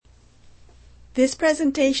This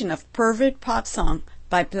presentation of Pervert Pop Song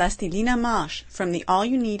by Plastilina Mosh from the All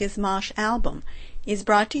You Need Is Mosh album is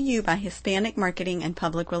brought to you by Hispanic Marketing and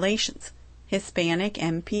Public Relations,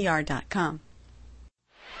 HispanicMPR.com.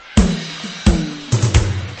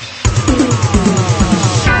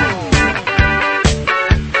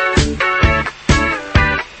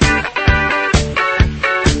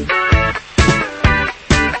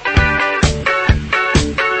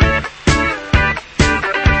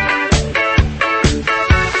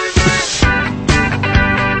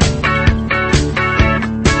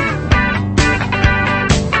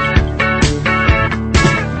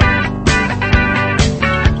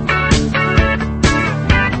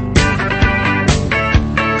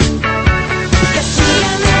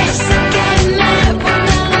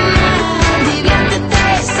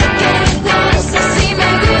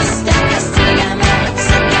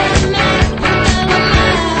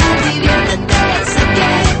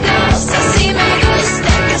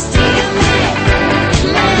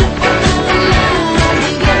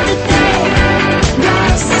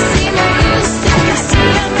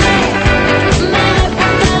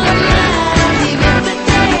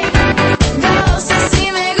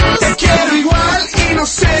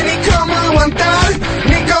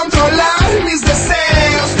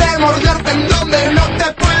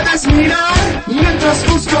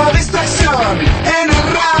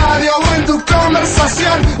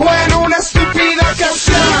 O en una estúpida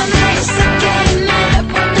canción. Sé que me he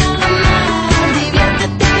portado mal,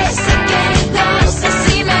 diviértete, sé que gozas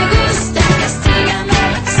y me gusta, castígame.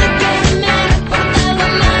 Sé que me he portado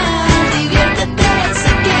mal, diviértete,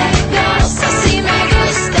 sé que gozas y me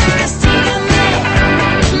gusta, castígame.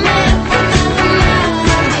 Me he portado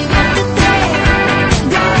mal, diviértete,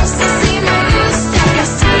 gozas y me gusta,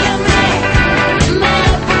 castígame. Me he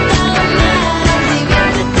portado mal,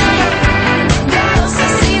 diviértete,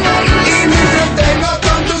 gozas y me gusta. Y me entretengo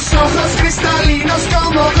con tus ojos cristalinos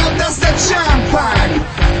como gotas de champán.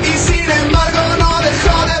 Y sin embargo no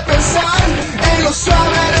dejo de pensar en lo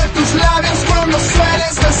suave de tus labios cuando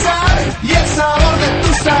sueles besar, y el sabor de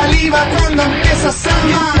tu saliva cuando empiezas a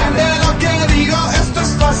amar. Entiende lo que digo, esto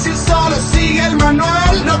es fácil, solo sigue el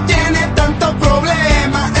manual. No tiene tanto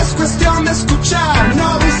problema, es cuestión de escuchar.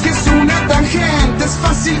 No busques una tangente, es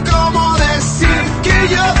fácil como decir que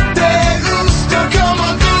yo te gusto como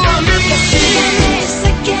tú a mí. Castígame,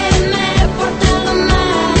 sé que me he portado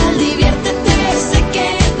mal, diviértete, sé que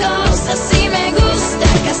gozas y me gusta,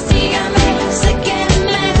 castígame. Sé que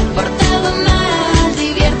me he portado mal,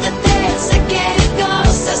 diviértete, sé que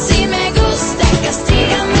gozas y me gusta,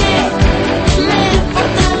 castígame. Me he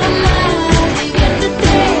portado mal,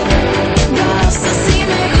 diviértete, gozas y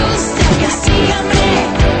me gusta, castígame.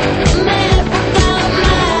 Me he portado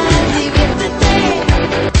mal, diviértete,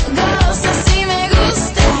 gozas y me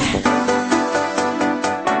gusta.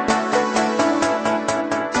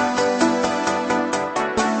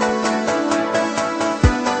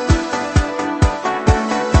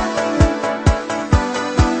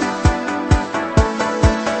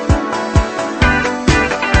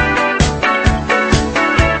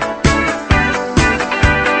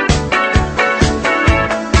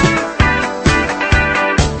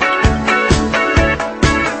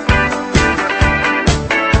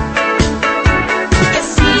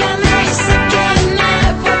 Castígame, sé que me he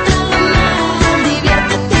portado mal,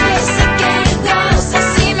 diviértete, sé que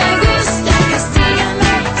gozas y me gusta,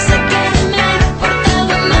 castígame. Sé que me he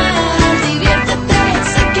portado mal, diviértete,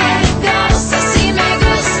 sé que gozas y me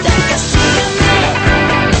gusta, castígame.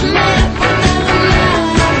 Me he portado mal,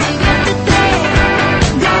 diviértete,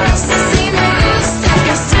 gozas y me gusta,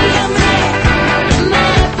 castígame. Me he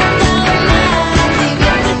portado mal,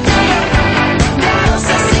 diviértete,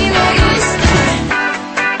 gozas y me gusta.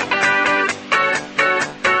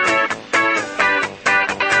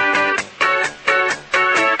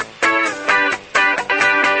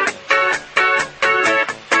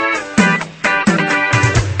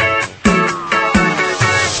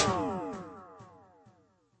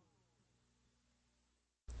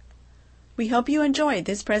 We hope you enjoyed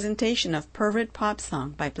this presentation of Pervert Pop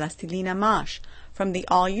Song by Plastilina Mosh from the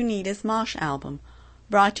All You Need Is Mosh album,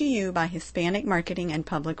 brought to you by Hispanic Marketing and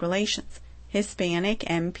Public Relations,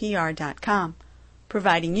 HispanicMPR.com,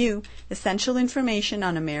 providing you essential information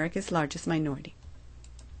on America's largest minority.